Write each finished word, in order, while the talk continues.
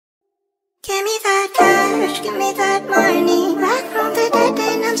Give me that cash, give me that money. Back from the dead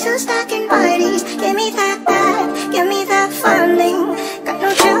and I'm still stacking bodies. Give me that bag, give me that funding. Got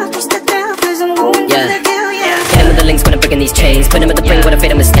no job, just a thrill, cause I'm going for the kill, yeah. Hit 'em with the links when I'm breaking these chains. Put 'em with the bring when I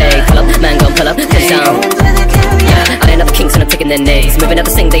fade a mistake. Pull up, man, gon' pull up, cause I ain't other kings when I'm taking their names. Moving out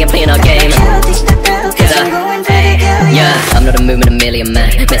the same day and playing our game. Cause I'm not a movement, I'm merely a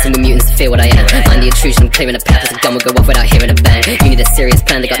man. Messing with mutants to feel what I am. Find the intrusion, I'm clearing the path as a gun will go off without hearing a bang. You need a serious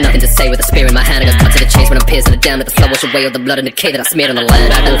plan, they got nothing to say with a spear in my hand. I got cut to the chase when I'm piercing it down. Let the flow wash away all the blood and decay that I smeared on the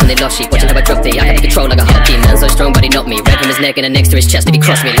land. I when they lost sheep, watching how I drop thee. I have control like a hotkey, man, so strong but he not me. Red from his neck and then next to his chest if he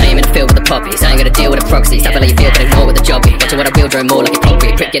crossed me. Lame in the field with the poppies, I ain't gonna deal with the proxies. I feel like you feel, but ignore with the jobby. Watching what I will, drawing more like a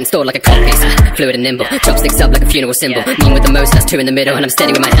concrete. Prick getting stored like a codpiece. Fluid and nimble, chopsticks up like a funeral symbol. Mean with the most, that's two in the middle. And I'm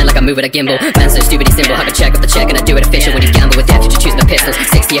steady with my hand like I move with a gimbal. Man so stupid he's simple, I can check off the check and I do it official. When you gamble with death, you just choosing the pistols.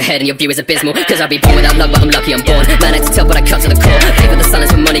 6 to your head and your view is abysmal. Cause I'll be born without luck, but I'm lucky I'm born. Man, I can tell, but I cut to the core. Pay for the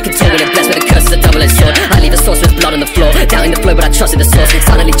silence with money, control when you're blessed with a curse is a double-edged sword. I leave a source with blood on the floor. Doubting the flow, but I trust in the source.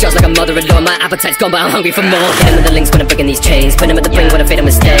 Silently judged like a mother-in-law. My appetite's gone, but I'm hungry for more. Hit 'em with the links when I'm breaking these chains. Put 'em at the bring when I fade a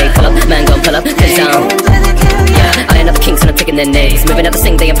mistake. Pull up, man, gon' pull up, cause I ain't other kings when I'm taking their names. Moving out the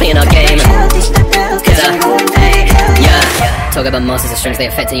same day and playing our game. Cause talk about monsters and strings, they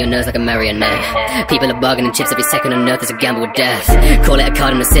affecting your nerves like a marionette. People are bargaining chips every second on earth is a gamble with death. Call it a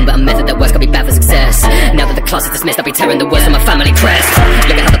card and a sin, but a method that works can't be bad for success. Now that the class is dismissed, I'll be tearing the words from my family crest.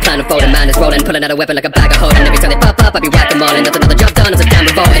 Look at how the plan unfolding, man is rolling, pulling out a weapon like a bag of holding. Every time they pop up, I'll be whacking mauling. That's another job done, I'm so damn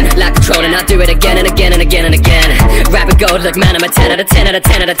revolting. Lack controlling, I do it again and again and again and again. Rapping gold, look man, I'm a 10 out of 10 out of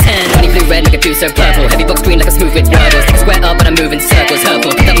 10 out of 10. Honey blue red, like a juice so purple. Heavy box green like a smooth with wordles. Take a sweat up, but I'm moving circles.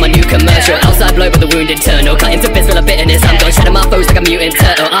 Hurtful, pick up my new commercial. Outside blow with the wound internal. Cut into bits full of bitterness. I'm gone shredding my foes like a mutant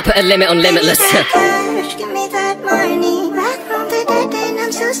turtle. I put a limit on limitless. Give me that money. Back from the dead and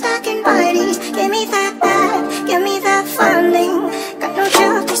I'm still stacking bodies. Give me that bag, give me that funding. Got no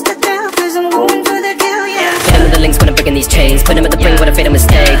job, just a thrill, cause I'm going for the kill, yeah. Hit 'em with the links when I'm breaking these chains. Put 'em at the bring when I fade a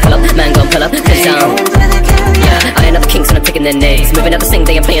mistake. Pull up, man, gon' pull up, cause I ain't other kings when I'm taking their names. Moving out the same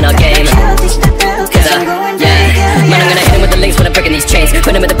day and playing our game. Cause man, I'm gonna hit 'em with the links when I'm breaking these chains.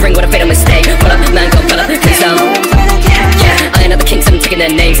 Put 'em at the bring when I fade a mistake. Pull up, man, gon' pull up, cause I ain't other kings when I'm taking their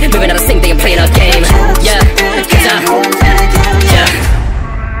names. Moving out the same day and playing our game. Cause